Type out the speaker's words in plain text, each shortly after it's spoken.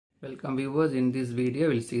Welcome viewers, in this video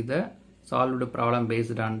we will see the solved problem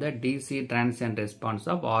based on the DC transient response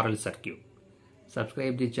of RL circuit.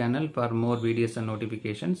 Subscribe the channel for more videos and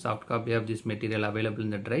notifications. Soft copy of this material available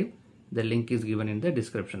in the drive. The link is given in the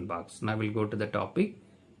description box. Now we will go to the topic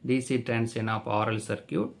DC transient of RL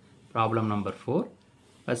circuit, problem number 4.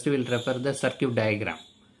 First we will refer the circuit diagram.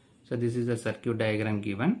 So this is the circuit diagram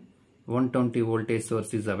given. 120 voltage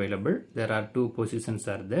source is available. There are two positions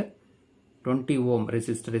are there. 20 ohm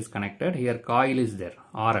resistor is connected. Here coil is there,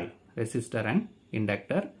 RL, resistor and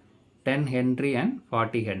inductor, 10 Henry and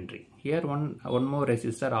 40 Henry. Here one more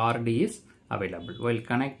resistor RD is available. While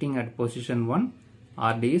connecting at position 1,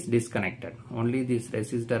 RD is disconnected. Only this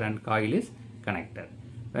resistor and coil is connected.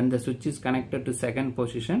 When the switch is connected to second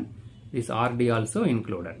position, this RD also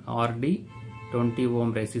included. RD, 20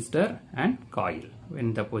 ohm resistor and coil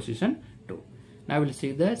in the position 2. Now we will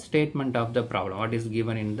see the statement of the problem. What is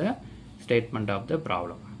given in the statement of the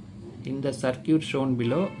problem. In the circuit shown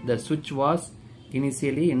below, the switch was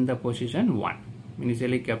initially in the position 1.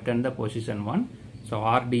 Initially kept in the position 1. So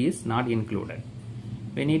RD is not included.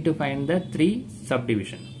 We need to find the 3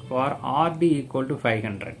 subdivision. For RD equal to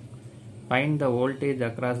 500. Find the voltage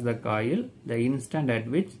across the coil the instant at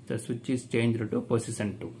which the switch is changed to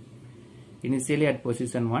position 2. Initially at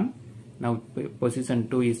position 1. Now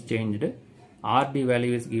position 2 is changed. RD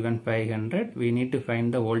value is given 500. We need to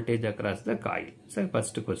find the voltage across the coil. So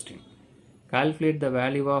first question. Calculate the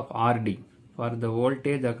value of RD for the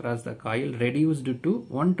voltage across the coil reduced to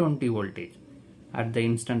 120 voltage at the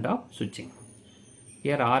instant of switching.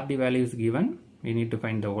 Here RD value is given. We need to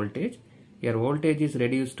find the voltage. Here voltage is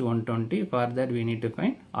reduced to 120. For that we need to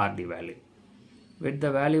find RD value. With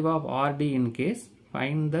the value of RD in case,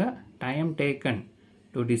 find the time taken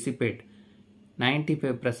to dissipate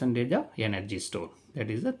 95% of energy stored. That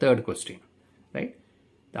is the third question, right?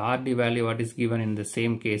 The RD value what is given in the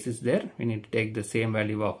same case is there. We need to take the same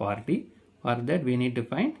value of RD. For that we need to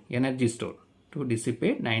find energy stored to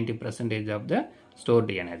dissipate 90% of the stored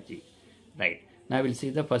energy, right? Now we'll see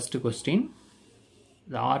the first question.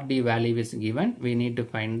 The RD value is given. We need to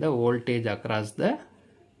find the voltage across the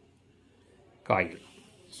coil.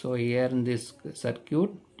 So here in this circuit,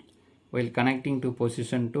 while connecting to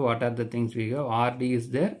position 2, what are the things we have? RD is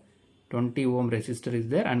there, 20 ohm resistor is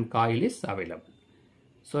there and coil is available.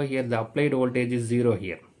 So here the applied voltage is 0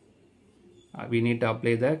 here. We need to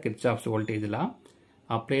apply the Kirchhoff's voltage law.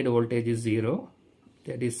 Applied voltage is 0.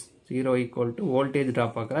 That is 0 equal to voltage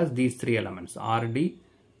drop across these 3 elements. RD,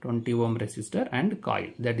 20 ohm resistor and coil.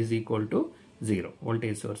 That is equal to 0.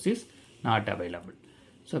 Voltage source is not available.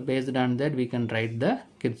 So based on that we can write the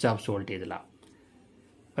Kirchhoff's voltage law.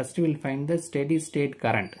 First we will find the steady state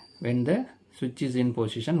current when the switch is in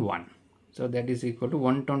position 1. So that is equal to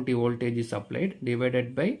 120 voltage is applied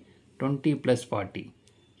divided by 20 plus 40.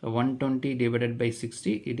 So 120 divided by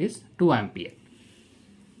 60, it is 2 ampere.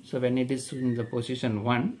 So when it is in the position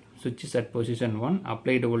 1, switch is at position 1,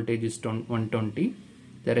 applied voltage is 120.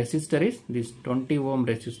 The resistor is this 20 ohm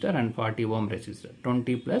resistor and 40 ohm resistor,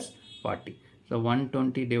 20 plus 40. So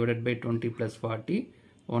 120 divided by 20 plus 40,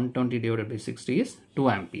 120 divided by 60 is 2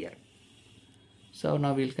 ampere. So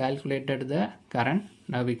now we will calculate the current.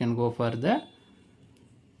 Now we can go for the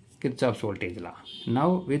Kirchhoff's voltage law.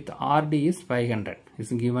 Now with RD is 500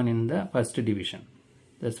 is given in the first division.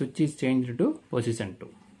 The switch is changed to position 2.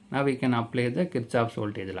 Now we can apply the Kirchhoff's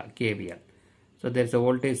voltage law, KVL. So there is a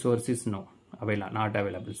voltage source is not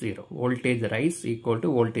available, 0. Voltage rise equal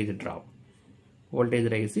to voltage drop. Voltage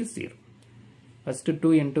rise is 0. First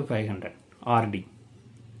 2 into 500 RD.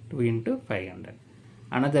 2 into 500.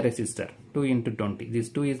 Another resistor 2 into 20. This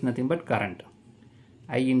 2 is nothing but current.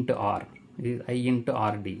 I into R. This is I into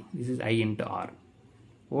RD. This is I into R.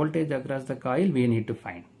 Voltage across the coil we need to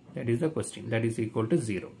find. That is the question. That is equal to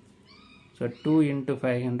 0. So 2 into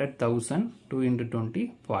 500, 1000. 2 into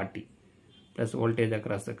 20, 40. Plus voltage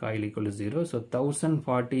across the coil equal to 0. So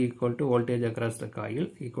 1040 equal to voltage across the coil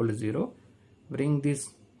equal to 0. Bring this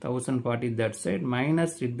 1040 that side.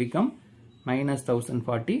 Minus it become minus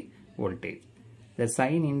 1040 voltage. The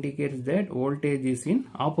sign indicates that voltage is in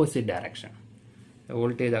opposite direction. The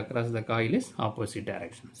voltage across the coil is opposite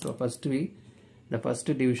direction. So the first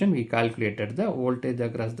division we calculated the voltage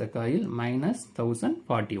across the coil minus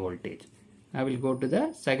 1040 voltage. I will go to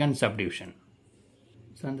the second subdivision.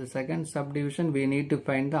 So in the second subdivision we need to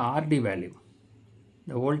find the RD value.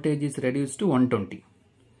 The voltage is reduced to 120.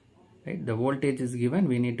 Right? The voltage is given,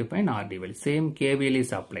 we need to find RD value. Same KVL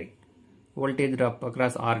is applied. Voltage drop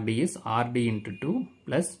across RD is RD into 2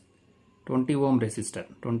 plus 20 ohm resistor,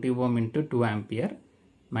 20 ohm into 2 ampere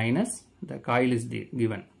minus the coil is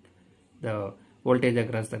given. The voltage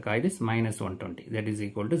across the coil is minus 120, that is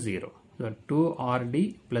equal to 0. So 2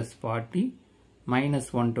 Rd plus 40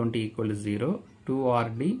 minus 120 equal to 0. 2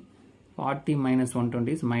 Rd 40 minus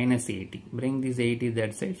 120 is minus 80. Bring this 80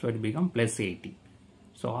 that side, so it become plus 80.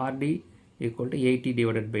 So Rd equal to 80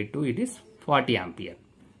 divided by 2, it is 40 ampere,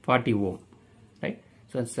 40 ohm, right?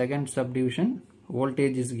 So second subdivision,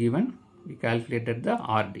 voltage is given. We calculated the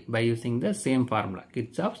Rd by using the same formula,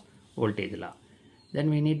 Kirchhoff's voltage law. Then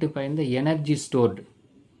we need to find the energy stored.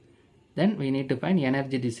 Then we need to find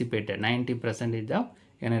energy dissipated, 90% of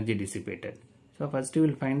energy dissipated. So first we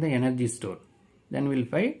will find the energy stored. Then we will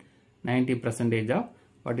find 90% of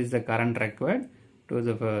what is the current required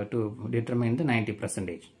to determine the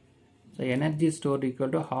 90%. So energy stored equal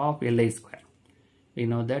to half Li square. We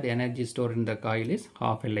know that energy stored in the coil is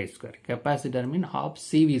half Li square. Capacitor means half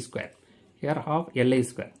CV square. Here half Li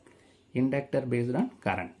square. Inductor based on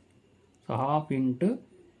current. So half into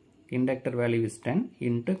inductor value is 10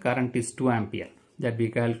 into current is 2 ampere, that we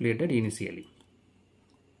calculated initially.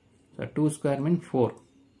 So 2 square means 4.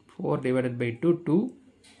 4 divided by 2, 2.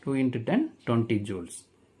 2 into 10, 20 joules.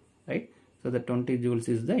 Right? So the 20 joules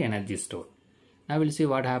is the energy stored. Now we'll see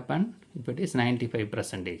what happened if it is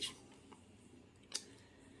 95%.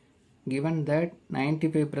 Given that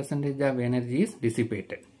 95% of energy is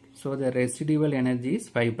dissipated. So the residual energy is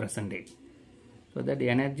 5%. So that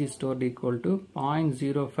energy stored equal to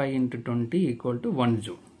 0.05 into 20 equal to 1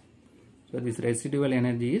 joule. So this residual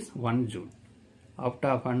energy is 1 joule. Out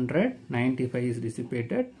of 100, 95 is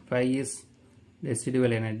dissipated, 5 is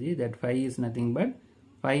residual energy. That 5 is nothing but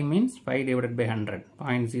 5 means 5 divided by 100,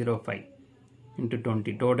 0.05 into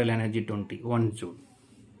 20, total energy 20, 1 joule.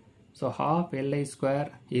 So half Li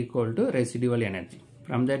square equal to residual energy.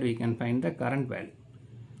 From that we can find the current value.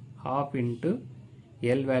 Half into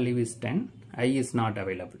L value is 10, I is not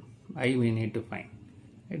available. I we need to find.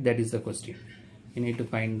 Right? That is the question. We need to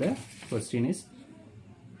find the question is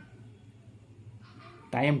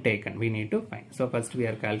time taken. We need to find. So first we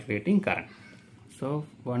are calculating current. So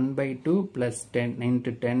 1 by 2 plus 10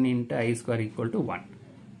 into 10 into I square equal to 1.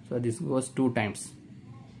 So this goes 2 times.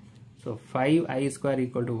 So 5 I square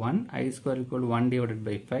equal to 1. I square equal to 1 divided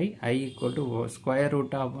by 5. I equal to square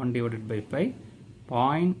root of 1 divided by 5.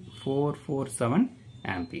 0.447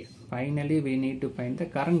 ampere. Finally, we need to find the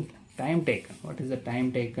current time taken. What is the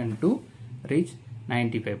time taken to reach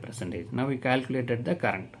 95%? Now we calculated the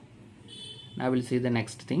current. Now we'll see the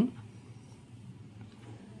next thing.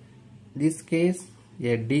 This case,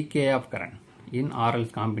 a decay of current in RL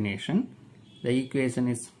combination. The equation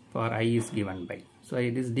is for I is given by. So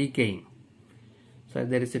it is decaying. So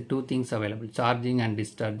there is 2 things available, charging and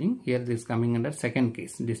discharging. Here this is coming under second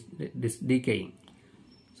case, this decaying.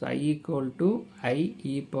 So I equal to I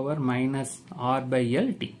e power minus R by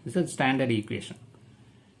L T. This is a standard equation.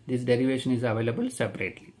 This derivation is available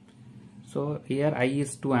separately. So here I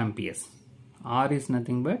is 2 amperes. R is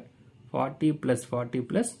nothing but 40 plus 40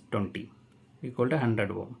 plus 20 equal to 100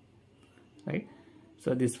 ohm. Right?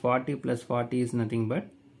 So this 40 plus 40 is nothing but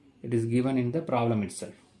it is given in the problem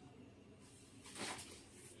itself.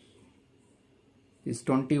 This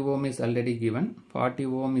 20 ohm is already given. 40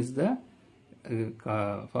 ohm is the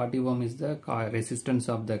resistance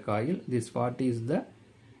of the coil. This 40 is the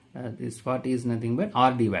nothing but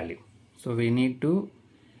RD value. So we need to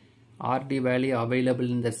RD value available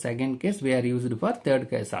in the second case. We are used for third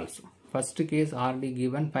case also. First case RD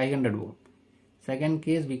given 500 ohm. Second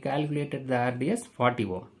case we calculated the RD as 40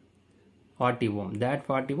 ohm. 40 ohm. That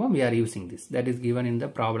 40 ohm we are using this. That is given in the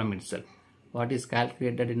problem itself. What is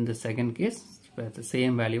calculated in the second case? The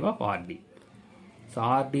same value of RD. So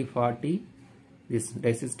RD 40. This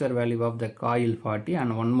resistor value of the coil 40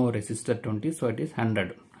 and one more resistor 20, so it is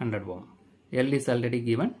 100 ohm. L is already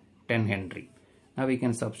given 10 Henry. Now we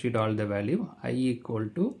can substitute all the value. I equal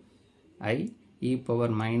to I e power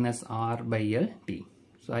minus R by L T.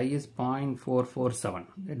 So I is 0.447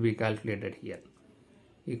 that we calculated here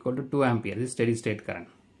equal to 2 ampere. This is steady state current.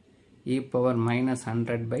 E power minus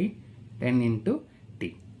 100 by 10 into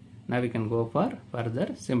T. Now we can go for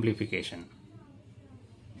further simplification.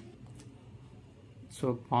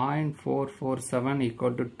 So 0.447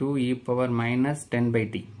 equal to 2 e power minus 10 by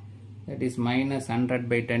t. That is minus 100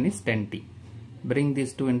 by 10 is 10t. Bring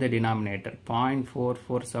this 2 in the denominator.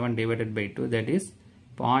 0.447 divided by 2, that is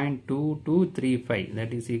 0.2235.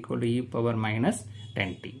 That is equal to e power minus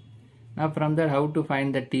 10t. Now from that, how to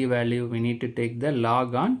find the t value? We need to take the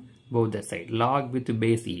log on both the sides. Log with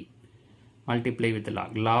base e. Multiply with the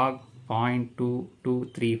log. Log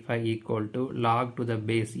 0.2235 equal to log to the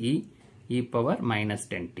base e power minus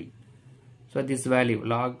 10t. So this value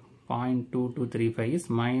log 0.2235 is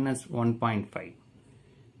minus 1.5.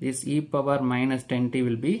 this e power minus 10t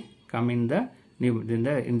will be come in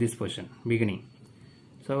this position beginning.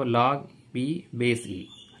 So log e base e,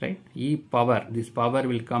 right? E power, this power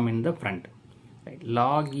will come in the front, right?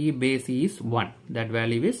 Log e base e is 1, that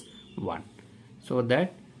value is 1. So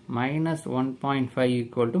that minus 1.5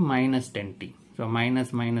 equal to minus 10t. So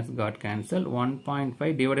minus minus got cancelled.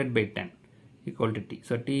 1.5 divided by 10 equal to t.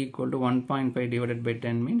 So t equal to 1.5 divided by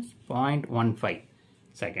 10 means 0.15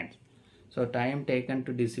 seconds. So time taken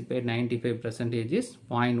to dissipate 95% is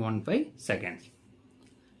 0.15 seconds.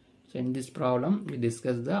 So in this problem we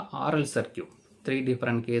discuss the RL circuit. 3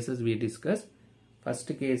 different cases we discuss. First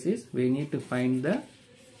case is we need to find the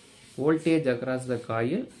voltage across the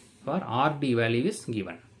coil for RD value is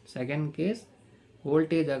given. Second case,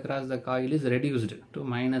 voltage across the coil is reduced to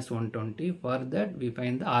minus 120. For that we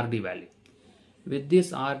find the RD value. With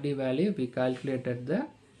this RD value we calculated the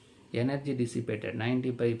energy dissipated.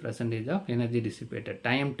 95% of energy dissipated.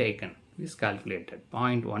 Time taken is calculated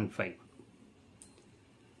 0.15.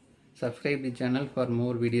 Subscribe the channel for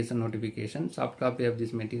more videos and notifications. Soft copy of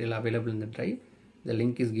this material available in the drive. The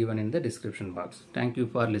link is given in the description box. Thank you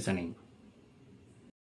for listening.